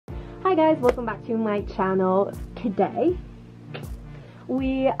Hi guys, welcome back to my channel. Today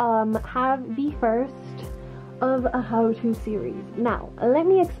we have the first of a how-to series. Now let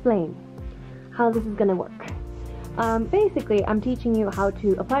me explain how this is gonna work. Basically I'm teaching you how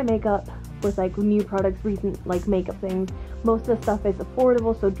to apply makeup with like new products, recent like makeup things. Most of the stuff is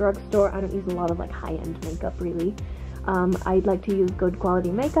affordable, so drugstore. I don't use a lot of like high-end makeup really. I'd like to use good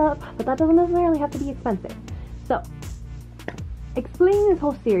quality makeup, but that doesn't necessarily have to be expensive. So explaining this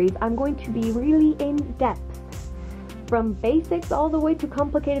whole series, I'm going to be really in depth, from basics all the way to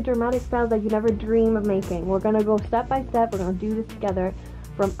complicated dramatic styles that you never dream of making. We're gonna go step by step. We're gonna do this together,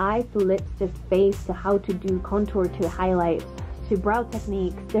 from eyes to lips to face, to how to do contour to highlights, to brow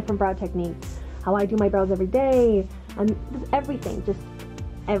techniques, different brow techniques, how I do my brows every day, and just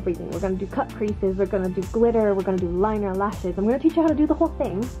everything. We're gonna do cut creases, we're gonna do glitter, we're gonna do liner, lashes. I'm gonna teach you how to do the whole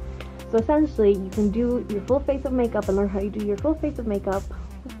thing. So essentially, you can do your full face of makeup and learn how you do your full face of makeup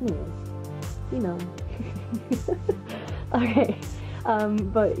with me. You know. Okay.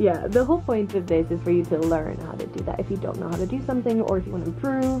 But yeah, the whole point of this is for you to learn how to do that if you don't know how to do something or if you want to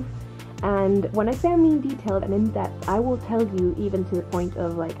improve. And when I say I mean detailed and in-depth, I will tell you even to the point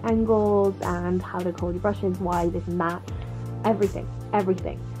of like angles and how to hold your brushes, why this and that, everything.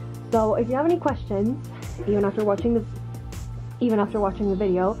 So if you have any questions, even after watching the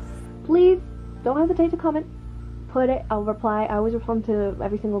video, please don't hesitate to comment. Put it, I'll reply. I always respond to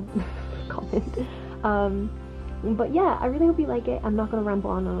every single comment. But yeah, I really hope you like it. I'm not gonna ramble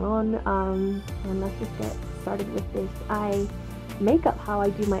on and on. And let's just get started with this eye makeup, how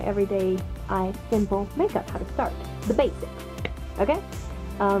I do my everyday eye simple makeup, how to start, the basics. Okay?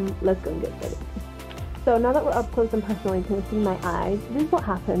 Let's go and get started. So now that we're up close and personal, you can see my eyes. This is what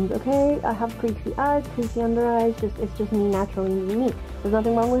happens, okay? I have creasy eyes, creasy under eyes. It's just me naturally me. There's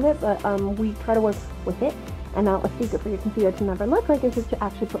nothing wrong with it, but we try to work with it. And now a secret for your concealer to never look like this is to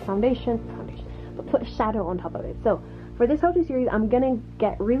actually put but put shadow on top of it. So for this how-to series, I'm gonna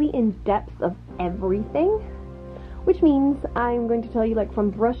get really in depth of everything, which means I'm going to tell you like from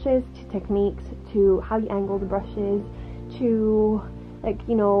brushes to techniques to how you angle the brushes to like,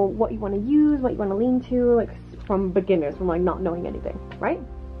 you know, what you want to use, what you want to lean to, like from beginners, from like not knowing anything, right?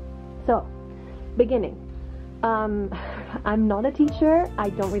 So beginning. I'm not a teacher.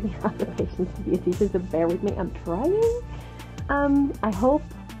 I don't really have the patience to be a teacher, so bear with me. I'm trying. I hope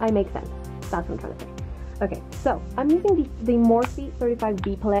I make sense. That's what I'm trying to say. Okay, so I'm using the Morphe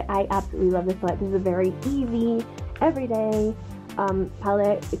 35B palette. I absolutely love this palette. This is a very easy, everyday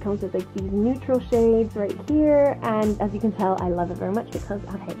palette. It comes with like these neutral shades right here, and as you can tell, I love it very much because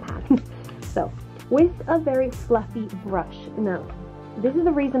I hate pan. So, with a very fluffy brush. Now, this is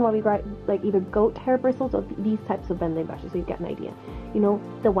the reason why we got like either goat hair bristles or these types of bending brushes, so you get an idea. You know,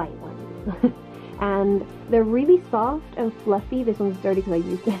 the white ones. And they're really soft and fluffy. This one's dirty because I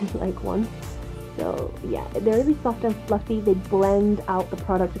used it like once. So yeah, they're really soft and fluffy. They blend out the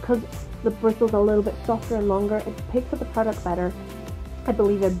product because the bristles are a little bit softer and longer. It picks up the product better. I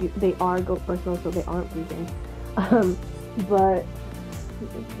believe they are goat bristles, so they aren't breathing.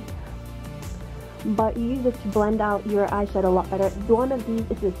 But you use this to blend out your eyeshadow a lot better. One of these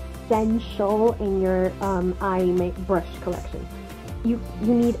is essential in your eye brush collection. You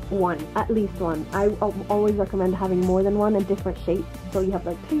need one, at least one. I always recommend having more than one and different shapes. So you have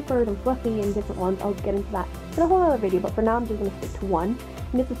like tapered and fluffy and different ones. I'll get into that in a whole other video, but for now I'm just going to stick to one.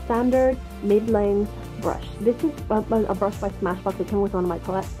 And it's a standard mid-length brush. This is a brush by Smashbox. It came with one of my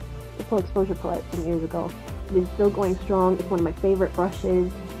palettes, the full exposure palette from years ago. It is still going strong. It's one of my favorite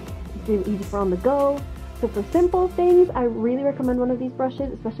brushes. It's really easy for on the go. So for simple things, I really recommend one of these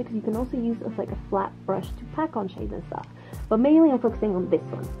brushes, especially because you can also use like a flat brush to pack on shades and stuff. But mainly I'm focusing on this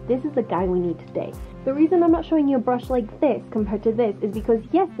one. This is the guy we need today. The reason I'm not showing you a brush like this compared to this is because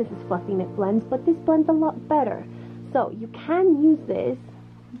yes, this is fluffy and it blends, but this blends a lot better. So you can use this,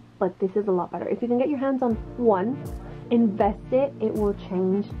 but this is a lot better. If you can get your hands on one, invest it, it will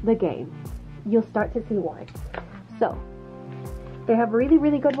change the game. You'll start to see why. So they have really,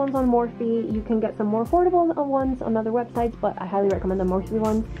 really good ones on Morphe. You can get some more affordable ones on other websites, but I highly recommend the Morphe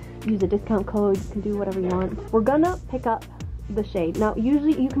ones. Use a discount code, you can do whatever you want. We're gonna pick up the shade. Now,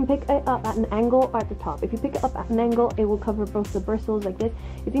 usually you can pick it up at an angle or at the top. If you pick it up at an angle, it will cover both the bristles like this.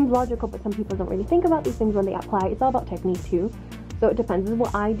 It seems logical, but some people don't really think about these things when they apply. It's all about technique too. So it depends. This is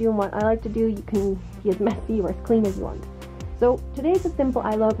what I do and what I like to do. You can be as messy or as clean as you want. So today's a simple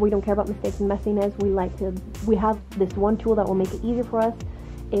eye look. We don't care about mistakes and messiness. We have this one tool that will make it easier for us.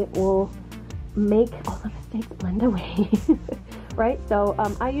 It will make all the mistakes blend away. Right? So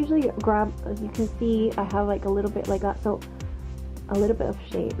I usually grab, as you can see, I have like a little bit like that. So a little bit of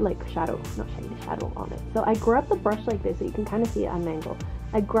shade, like shadow on it. So I grab the brush like this so you can kind of see it at an angle.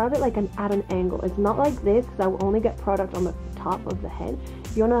 I grab it like at an angle. It's not like this because I will only get product on the top of the head.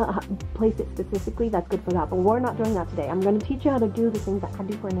 If you want to place it specifically, that's good for that, but we're not doing that today. I'm going to teach you how to do the things that I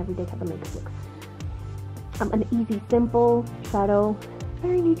do for an everyday type of makeup look. An easy, simple shadow,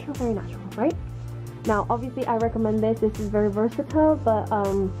 very neutral, very natural, right? Now, obviously, I recommend this. This is very versatile, but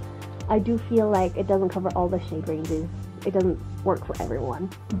I do feel like it doesn't cover all the shade ranges. It doesn't work for everyone,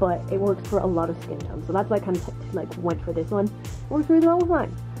 but it works for a lot of skin tones. So that's why I kind of like went for this one. It works really well with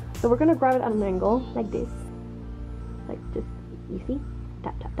mine. So we're gonna grab it at an angle like this, like just, you see,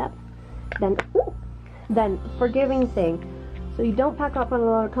 tap tap tap. Then forgiving thing. So you don't pack up on a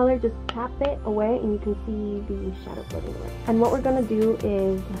lot of color, just tap it away, and you can see the shadow floating away. And what we're gonna do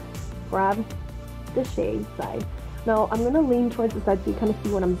is grab the shade side. Now I'm gonna lean towards the side so you kind of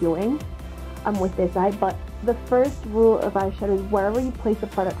see what I'm doing. I'm with this side, but the first rule of eyeshadow is wherever you place the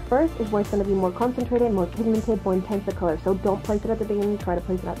product first is where it's going to be more concentrated, more pigmented, more intense the color. So don't place it at the beginning, try to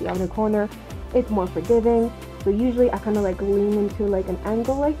place it at the outer corner. It's more forgiving. So usually I kind of like lean into like an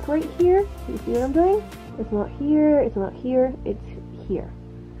angle like right here. You see what I'm doing? It's not here, it's not here, it's here.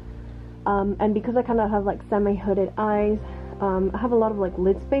 And because I kind of have like semi-hooded eyes, I have a lot of like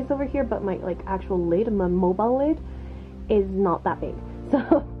lid space over here, but my like actual lid, my mobile lid, is not that big.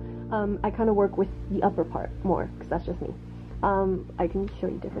 So I kind of work with the upper part more, because that's just me. I can show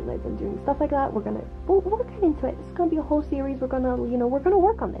you different lids and doing stuff like that. We'll get into it. It's gonna be a whole series. We're gonna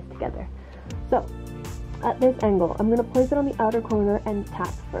work on this together. So at this angle, I'm gonna place it on the outer corner and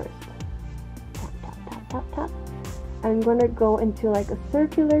tap first. Tap tap tap tap tap. I'm gonna go into like a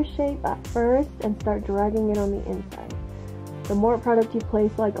circular shape at first and start dragging it on the inside. The more product you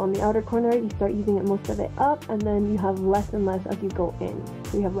place like on the outer corner, you start using it most of it up, and then you have less and less as you go in.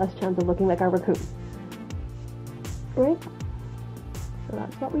 So you have less chance of looking like a raccoon. Right? So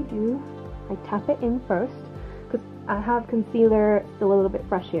that's what we do. I tap it in first, because I have concealer still a little bit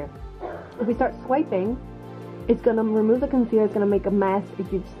fresh here. If we start swiping, it's gonna remove the concealer, it's gonna make a mess,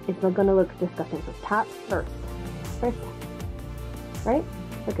 it's not gonna look disgusting. So tap first. First tap. Right?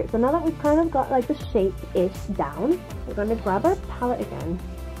 Okay, so now that we've kind of got like the shape-ish down, we're going to grab our palette again,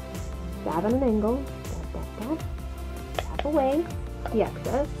 dab at an angle, dab, dab, dab, tap away the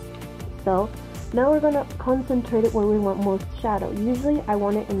excess. So now we're going to concentrate it where we want most shadow. Usually I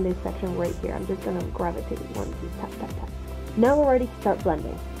want it in this section right here. I'm just going to gravitate it one, two, tap, tap, tap. Now we're ready to start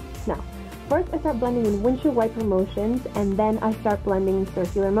blending. Now, first I start blending in windshield wiper motions, and then I start blending in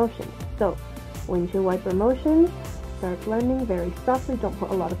circular motions. So, windshield wiper motions, start blending very softly, don't put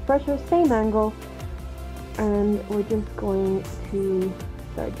a lot of pressure, same angle, and we're just going to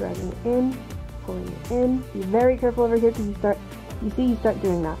start dragging it in, pulling it in. Be very careful over here because you start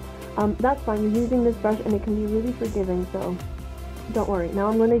doing that. That's fine, you're using this brush and it can be really forgiving, so don't worry. Now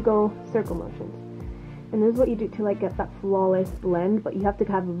I'm going to go circle motions. And this is what you do to like get that flawless blend, but you have to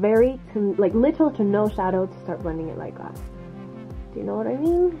have little to no shadow to start blending it like that. Do you know what I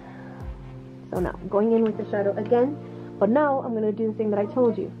mean? So now, going in with the shadow again, but now I'm going to do the thing that I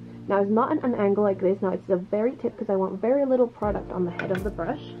told you. Now it's not an angle like this, now it's the very tip because I want very little product on the head of the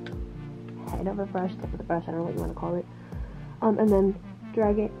brush. Head of the brush, tip of the brush, I don't know what you want to call it. And then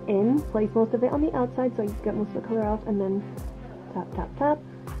drag it in, place most of it on the outside so you get most of the color off, and then tap, tap, tap.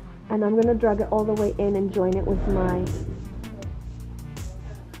 And I'm going to drag it all the way in and join it with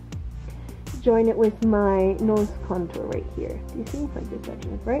my nose contour right here. Do you see? Like this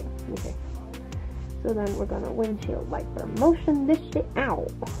section, right? Okay. So then we're gonna windshield wiper motion this shit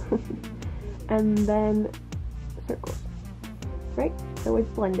out. And then circles. Right? So it's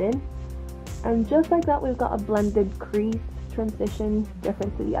blended. And just like that, we've got a blended crease transition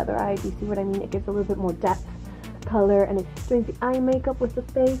difference to the other eye. Do you see what I mean? It gives a little bit more depth, color, and it joins the eye makeup with the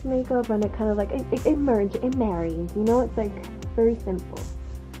face makeup, and it kind of like, it merges, it marries, you know? It's like very simple.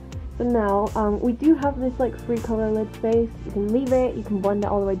 So now, we do have this like free color lid space. You can leave it, you can blend it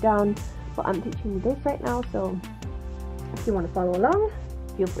all the way down, but I'm teaching you this right now, so if you want to follow along,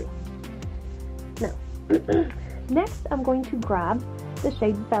 feel free. Now, next I'm going to grab the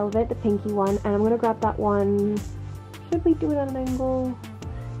shade Velvet, the pinky one, and I'm going to grab that one. Should we do it at an angle?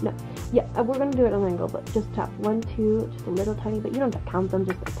 No. Yeah, we're going to do it at an angle, but just tap 1, 2, just a little tiny bit. You don't have to count them,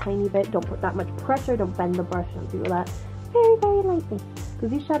 just a tiny bit. Don't put that much pressure, don't bend the brush, don't do that. Very, very lightly, because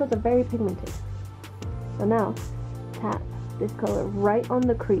these shadows are very pigmented. So now, tap this color right on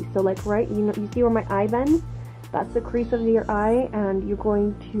the crease. So like right, you see where my eye bends? That's the crease of your eye, and you're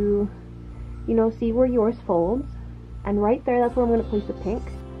going to, see where yours folds. And right there, that's where I'm going to place the pink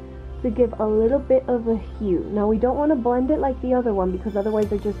to give a little bit of a hue. Now we don't want to blend it like the other one because otherwise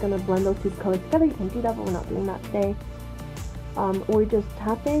they're just going to blend those two colors together. You can do that, but we're not doing that today. We're just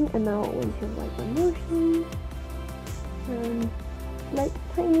tapping, and now windshield wiper motion. And like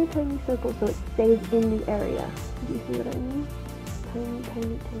tiny circles so it stays in the area. Do you see what I mean?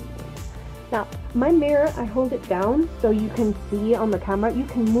 Tiny. Now, my mirror, I hold it down so you can see on the camera. You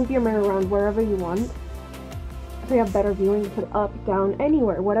can move your mirror around wherever you want, so you have better viewing. You put it up, down,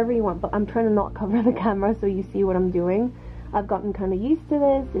 anywhere, whatever you want. But I'm trying to not cover the camera so you see what I'm doing. I've gotten kind of used to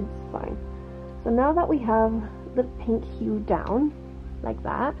this. It's fine. So now that we have the pink hue down, like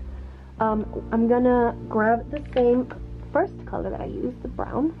that, I'm gonna grab the same first color that I used, the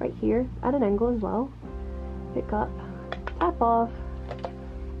brown, right here, at an angle as well. Pick up, tap off,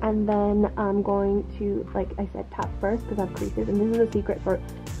 and then I'm going to, like I said, tap first because I have creases, and this is a secret for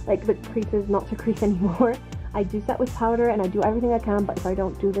like the creases not to crease anymore. I do set with powder and I do everything I can, but if I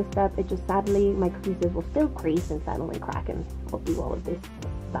don't do this step, it just sadly, my creases will still crease and settle and crack, and I'll do all of this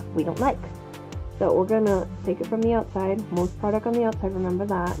stuff we don't like. So we're gonna take it from the outside, most product on the outside, remember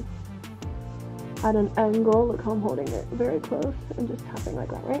that. At an angle, look how I'm holding it very close and just tapping like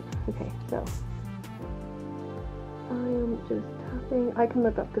that, right? Okay, so I am just tapping. I can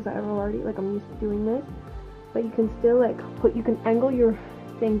look up because I'm already, like, I'm used to doing this, but you can still like you can angle your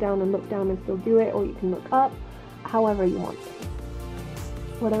thing down and look down and still do it, or you can look up, however you want,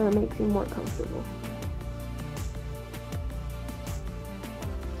 whatever makes you more comfortable.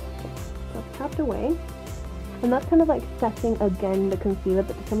 So I've tapped away, and that's kind of like setting again the concealer,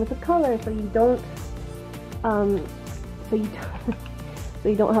 but this time with the color, so you don't so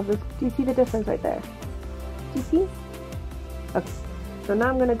you don't have this. Do you see the difference right there? Do you see? Okay, so now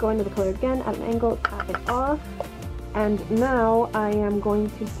I'm going to go into the color again at an angle, tap it off, and now I am going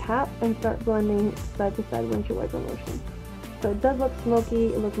to tap and start blending side to side windshield wiper motion. So it does look smoky,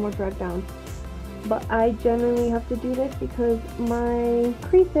 it looks more dragged down, but I generally have to do this because my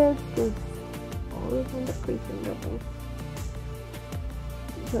creases just always end up creasing, don't they?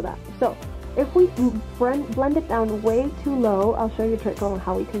 So that. So if we blend it down way too low, I'll show you a trick on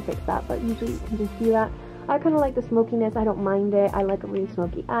how we can fix that, but usually you can just see that. I kind of like the smokiness, I don't mind it. I like really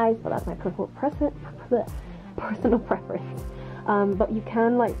smoky eyes, but that's my personal preference. But you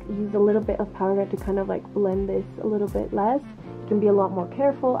can like use a little bit of powder to kind of like blend this a little bit less. You can be a lot more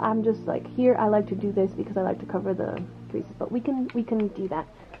careful. I'm just like, here I like to do this because I like to cover the creases, but we can do that.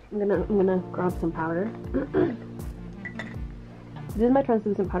 I'm gonna grab some powder. This is my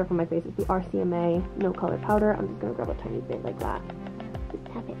translucent powder for my face. It's the RCMA no color powder. I'm just gonna grab a tiny bit like that. Just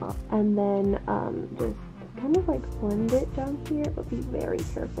tap it off, and then just kind of like blend it down here, but be very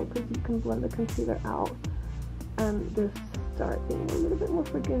careful because you can blend the concealer out and just start being a little bit more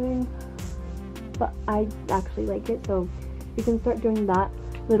forgiving. But I actually like it, so you can start doing that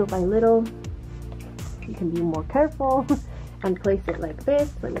little by little. You can be more careful and place it like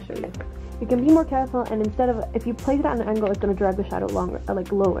this. Let me show you. You can be more careful, and instead of, if you place it at an angle, it's going to drag the shadow longer,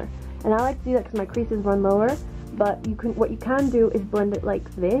 like lower. And I like to do that because my creases run lower. But you can, what you can do is blend it like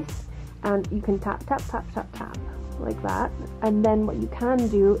this, and you can tap like that. And then what you can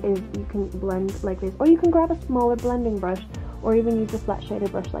do is you can blend like this, or you can grab a smaller blending brush, or even use a flat shader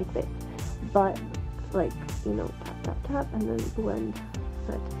brush like this. But like, you know, tap, and then blend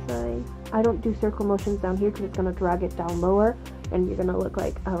side to side. I don't do circle motions down here because it's going to drag it down lower, and you're going to look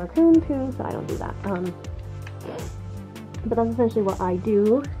like a raccoon too, so I don't do that. But that's essentially what I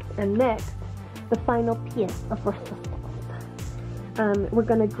do. And next, the final piece of resistance. We're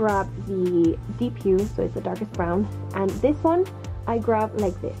going to grab the deep hue, so it's the darkest brown, and this one I grab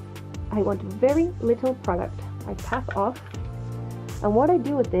like this. I want very little product. I tap off, and what I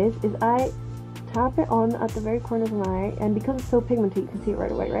do with this is I tap it on at the very corner of my eye, and because it's so pigmented you can see it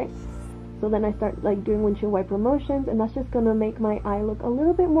right away, right? So then I start like doing windshield wiper motions, and that's just gonna make my eye look a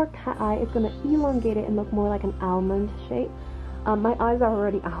little bit more cat eye. It's gonna elongate it and look more like an almond shape. My eyes are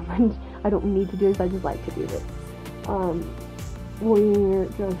already almond. I don't need to do this, I just like to do this. We're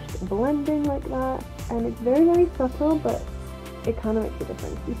just blending like that, and it's very, very subtle, but it kind of makes a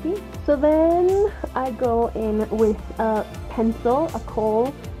difference, you see? So then I go in with a pencil, a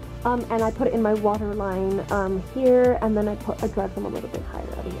kohl, and I put it in my waterline here, and then I drag them a little bit higher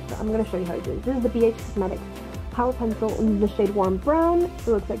out of here. So I'm going to show you how to do this. This is the BH Cosmetics Power Pencil in the shade Warm Brown. It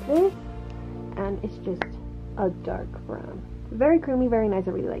looks like this, and it's just a dark brown. Very creamy, very nice.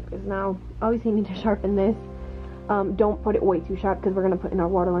 I really like this. Now, obviously you need to sharpen this. Don't put it way too sharp because we're going to put in our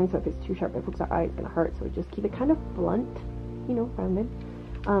waterline, so if it's too sharp it hooks our eye, it's going to hurt. So just keep it kind of blunt, you know, rounded.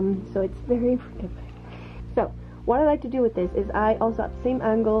 So it's very forgiving. So what I like to do with this is I also at the same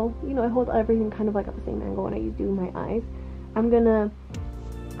angle, you know, I hold everything kind of like at the same angle when I do my eyes. I'm going to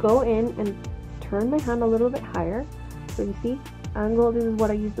go in and turn my hand a little bit higher. So you see, angle, this is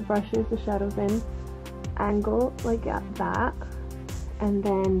what I use the brushes, the shadows in. Angle like at that, and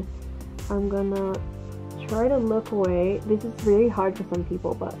then I'm gonna try to look away. This is really hard for some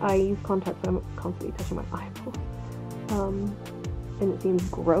people, but I use contacts, so I'm constantly touching my eyeballs. And it seems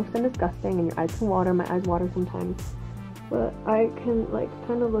gross and disgusting, and your eyes can water. My eyes water sometimes. But I can, like,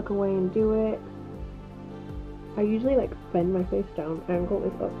 kind of look away and do it. I usually, like, bend my face down, angle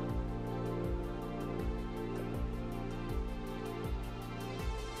this up.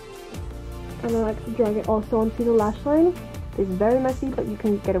 And I like to drag it also onto the lash line. It's very messy, but you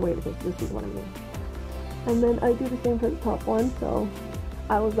can get away with it. This is what I mean. And then I do the same for the top one. So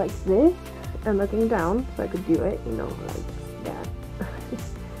I was like this and looking down so I could do it, you know, like that.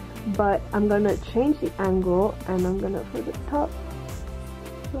 But I'm gonna change the angle, and I'm gonna, for the top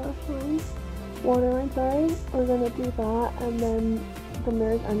lash line, waterline, sorry, we're gonna do that, and then the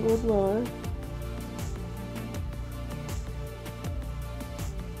mirror's angled lower.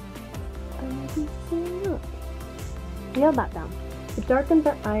 Nail that down. It darkens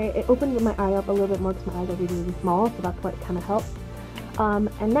our eye, it opens my eye up a little bit more because my eyes are really, really small, so that's what kind of helps.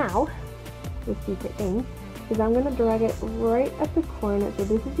 And now, the secret thing is I'm going to drag it right at the corner. So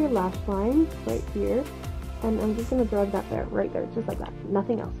this is your lash line, right here. And I'm just going to drag that there, right there, just like that,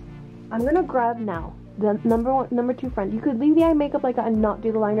 nothing else. I'm going to grab now the number 2 friend. You could leave the eye makeup like that and not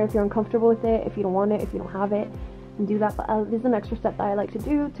do the liner if you're uncomfortable with it, if you don't want it, if you don't have it, and do that. But this is an extra step that I like to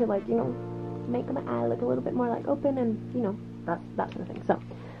do to, like, you know, make my eye look a little bit more like open, and you know, that sort of thing. So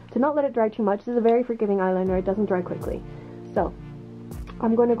to not let it dry too much, this is a very forgiving eyeliner, it doesn't dry quickly. So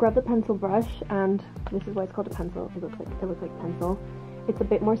I'm going to grab the pencil brush, and this is why it's called a pencil. It looks like pencil. It's a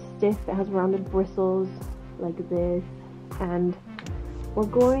bit more stiff, it has rounded bristles like this, and we're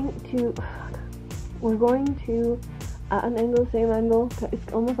going to at an angle, same angle.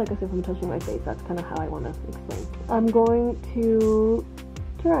 It's almost like as if I'm touching my face. That's kind of how I want to explain. I'm going to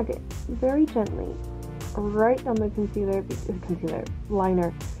drag it very gently right on the concealer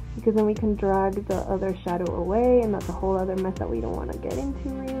liner, because then we can drag the other shadow away, and that's a whole other mess that we don't want to get into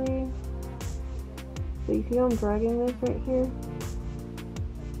really. So you see how I'm dragging this right here?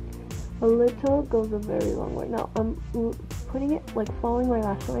 A little goes a very long way. Now I'm putting it, like, following my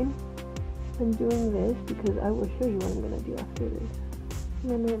lash line and doing this because I will show you what I'm gonna do after this.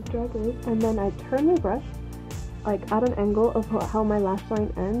 And then I drag this, and then I turn the brush like at an angle of how my lash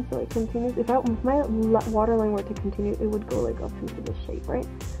line ends, so it continues. If my waterline were to continue, it would go like up into this shape, right?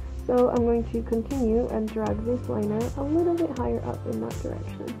 So I'm going to continue and drag this liner a little bit higher up in that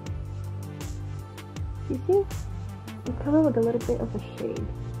direction. You see? It's kind of like a little bit of a shade.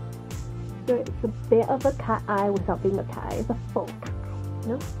 So it's a bit of a cat eye without being a cat eye. It's a full cat eye, you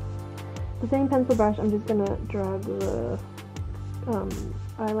know? The same pencil brush, I'm just gonna drag the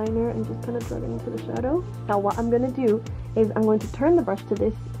eyeliner and just kind of drag it into the shadow. Now what I'm going to do is I'm going to turn the brush to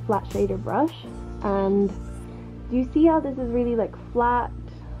this flat shader brush, and do you see how this is really like flat?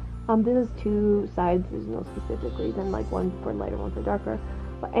 This is 2 sides, there's no specific reason, like one for lighter, one for darker,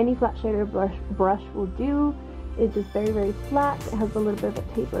 but any flat shader brush will do. It's just very, very flat. It has a little bit of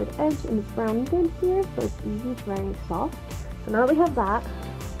a tapered edge, and it's rounded here, so it's easy, it's very soft. So now that we have that,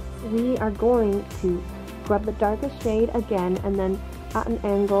 we are going to grab the darkest shade again, and then at an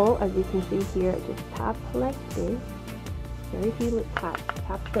angle, as you can see here, just tap like this. Very few tap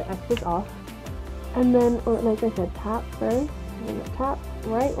the excess off, and then, or like I said, tap first, and then tap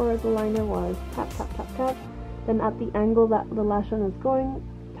right where the liner was. Tap, tap, tap, tap. Then at the angle that the lash line is going,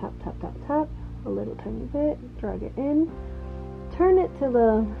 tap, tap, tap, tap. A little tiny bit. Drag it in. Turn it to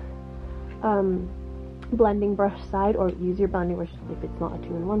the blending brush side, or use your blending brush if it's not a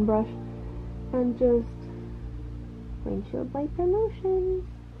 2-in-1 brush, and just windshield wiper motions.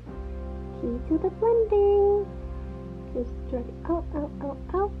 Key to the blending. Just drag it out, out, out,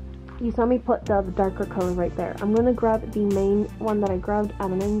 out. You saw me put the darker color right there. I'm going to grab the main one that I grabbed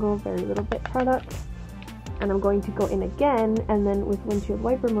at an angle, very little bit product, and I'm going to go in again, and then with windshield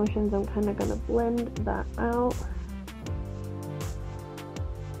wiper motions, I'm kind of going to blend that out.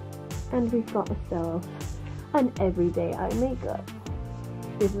 And we've got ourselves an everyday eye makeup.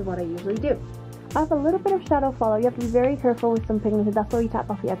 This is what I usually do. I have a little bit of shadow follow. You have to be very careful with some pigment. That's why we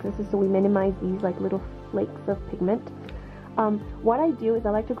tap off the excesses, so we minimize these like little flakes of pigment. What I do is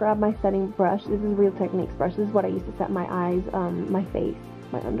I like to grab my setting brush. This is Real Techniques brush. This is what I use to set my eyes, my face,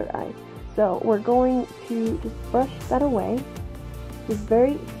 my under eye. So we're going to just brush that away. Just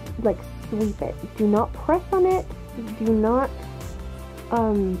very, like, sweep it. Do not press on it. Do not,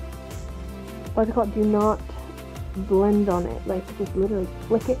 what's it called? Do not blend on it. Like, just literally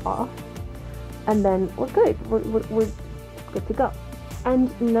flick it off. And then we're good. We're good to go. And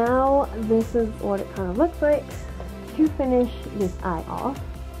now this is what it kind of looks like. To finish this eye off,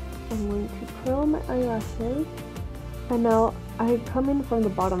 I'm going to curl my eyelashes. And now I come in from the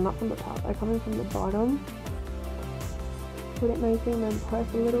bottom, not from the top. I come in from the bottom put it nicely and then press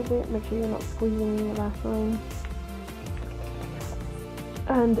a little bit. Make sure you're not squeezing your lash line.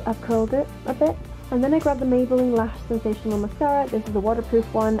 And I've curled it a bit. And then I grabbed the Maybelline Lash Sensational Mascara. This is a waterproof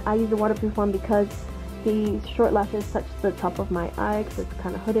one. I use the waterproof one because the short lashes touch the top of my eye because it's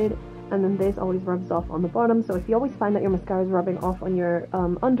kind of hooded. And then this always rubs off on the bottom. So if you always find that your mascara is rubbing off on your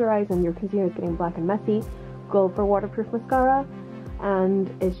under eyes and your concealer is getting black and messy, go for waterproof mascara. And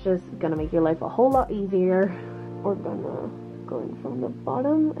it's just gonna make your life a whole lot easier. We're gonna go in from the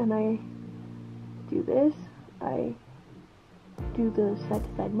bottom and I do this. I do the side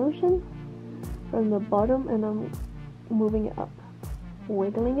to side motion from the bottom and I'm moving it up,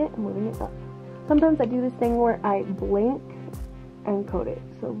 wiggling it and moving it up. Sometimes I do this thing where I blink and coat it.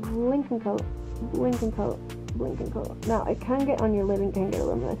 So blink and coat, blink and coat, blink and coat. Now it can get on your lid and can get a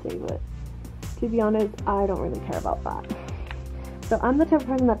little messy, but to be honest, I don't really care about that. So I'm the type of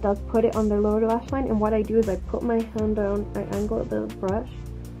person that does put it on their lower lash line, and what I do is I put my hand down, I angle the brush,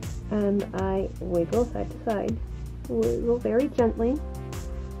 and I wiggle side to side. Wiggle very gently,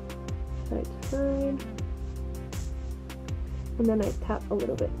 side to side, and then I tap a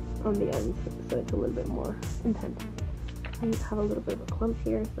little bit on the ends so it's a little bit more intense. I have a little bit of a clump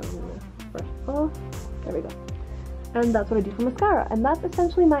here, so I'm gonna brush it off. There we go. And that's what I do for mascara, and that's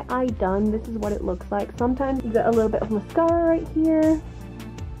essentially my eye done. This is what it looks like. Sometimes you get a little bit of mascara right here,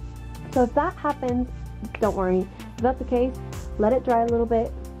 so if that happens, don't worry. If that's the case, let it dry a little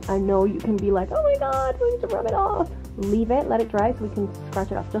bit. I know you can be like, oh my god, we need to rub it off. Leave it, let it dry so we can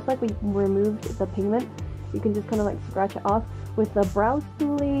scratch it off. Just like we removed the pigment, you can just kind of like scratch it off with a brow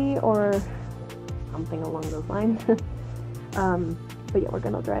spoolie or something along those lines. But yeah, we're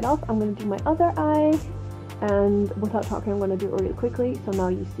gonna dry it off. I'm gonna do my other eye. And without talking, I'm going to do it really quickly. So now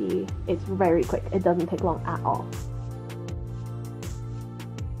you see it's very quick. It doesn't take long at all.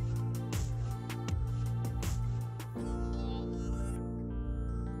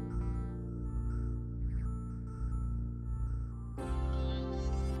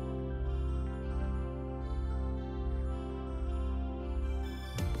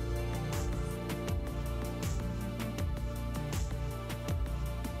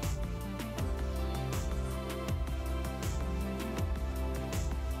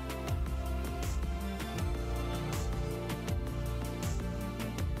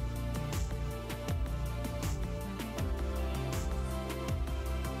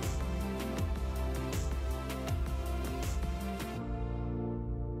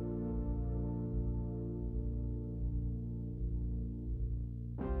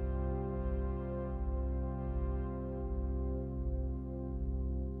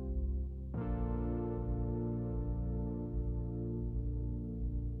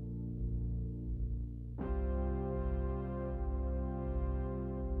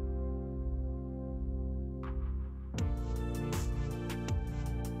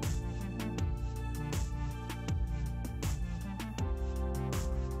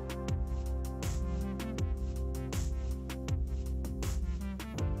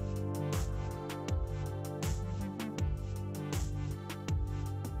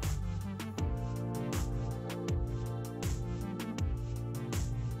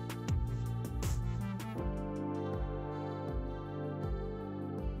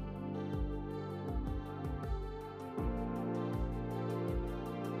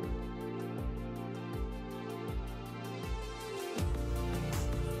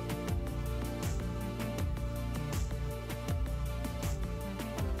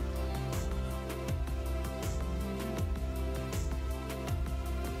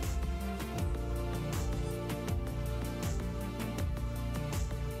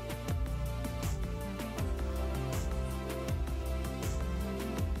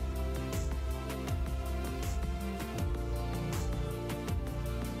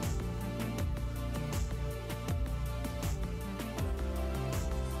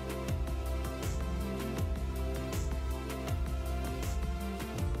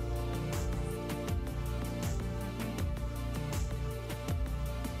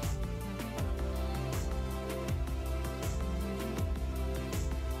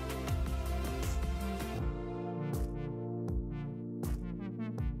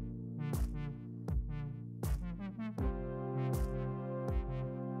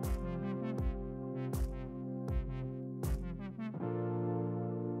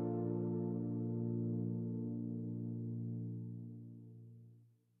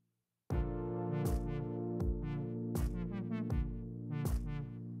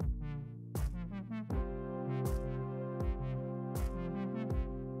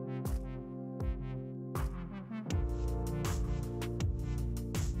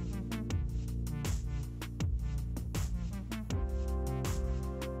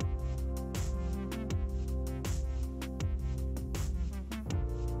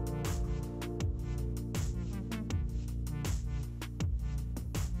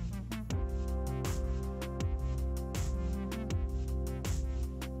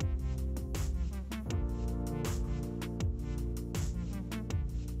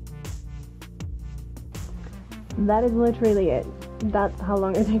 that is literally it. That's how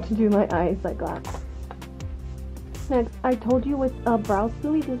long it takes to do my eyes like that. Next, I told you with a brow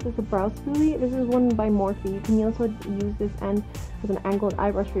spoolie, this is a brow spoolie. This is one by Morphe. You can also use this and as an angled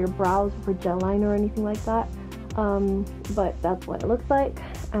eye brush for your brows, for gel liner or anything like that. But that's what it looks like.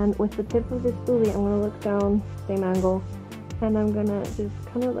 And with the tip of this spoolie, I'm gonna look down, same angle, and I'm gonna just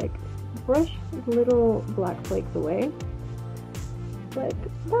kind of like brush little black flakes away, like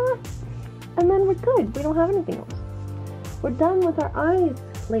that. And then we're good. We don't have anything else. We're done with our eyes,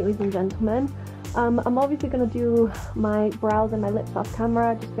 ladies and gentlemen. I'm obviously gonna do my brows and my lips off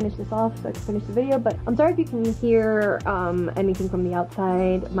camera, just finish this off so I can finish the video, but I'm sorry if you can hear anything from the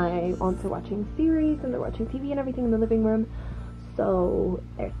outside. My aunts are watching series and they're watching TV and everything in the living room, so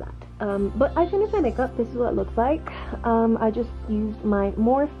there's that. But I finished my makeup. This is what it looks like. I just used my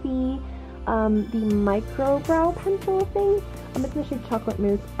Morphe, the micro brow pencil thing. It's in the shade Chocolate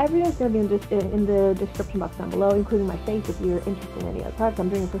Mousse. Everything's going to be in the description box down below, including my face if you're interested in any other products. I'm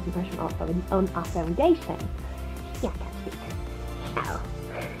doing a first impression on a foundation. Yeah, I can't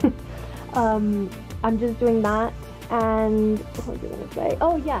speak. Ow. I'm just doing that, and what was I going to say?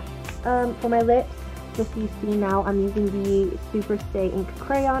 Oh yeah, for my lips, just so you see now, I'm using the Super Stay Ink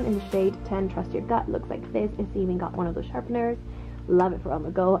Crayon in the shade 10 Trust Your Gut. Looks like this. It's even got one of those sharpeners. Love it for on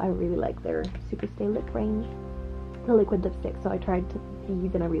the go. I really like their Super Stay lip range. The liquid lipstick, so I tried to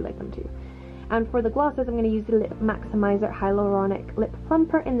these and I really like them too. And for the glosses, I'm going to use the Lip Maximizer Hyaluronic Lip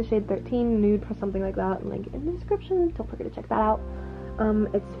Plumper in the shade 13 Nude, for something like that. Link in the description, don't forget to check that out.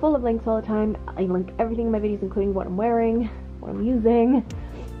 It's full of links all the time. I link everything in my videos, including what I'm wearing, what I'm using,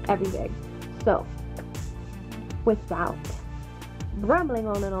 everything. So without rambling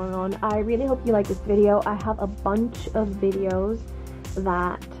on and on and on, I really hope you like this video. I have a bunch of videos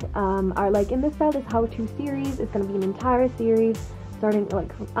that are like in this style, this how-to series. It's going to be an entire series starting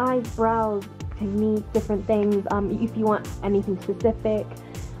like from eyes, brows, techniques, different things. If you want anything specific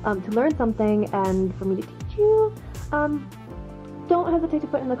to learn something and for me to teach you, don't hesitate to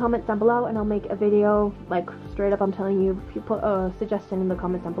put in the comments down below and I'll make a video. Like straight up, I'm telling you, if you put a suggestion in the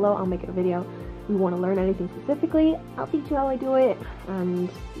comments down below, I'll make it a video. If you want to learn anything specifically, I'll teach you how I do it. And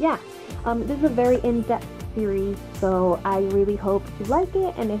yeah, this is a very in-depth series, so I really hope you like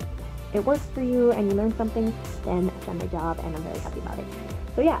it, and if it works for you and you learn something, then I've done my job and I'm very happy about it.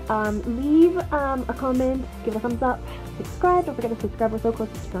 So yeah, leave a comment, give a thumbs up, subscribe. Don't forget to subscribe. We're so close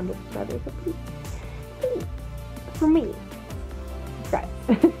to 200 subscribers, so please, for me,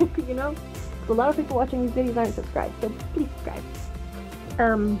 subscribe. You know, a lot of people watching these videos aren't subscribed, so please subscribe.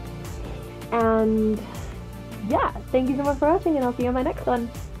 And yeah, thank you so much for watching, and I'll see you on my next one.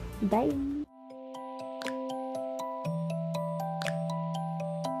 Bye.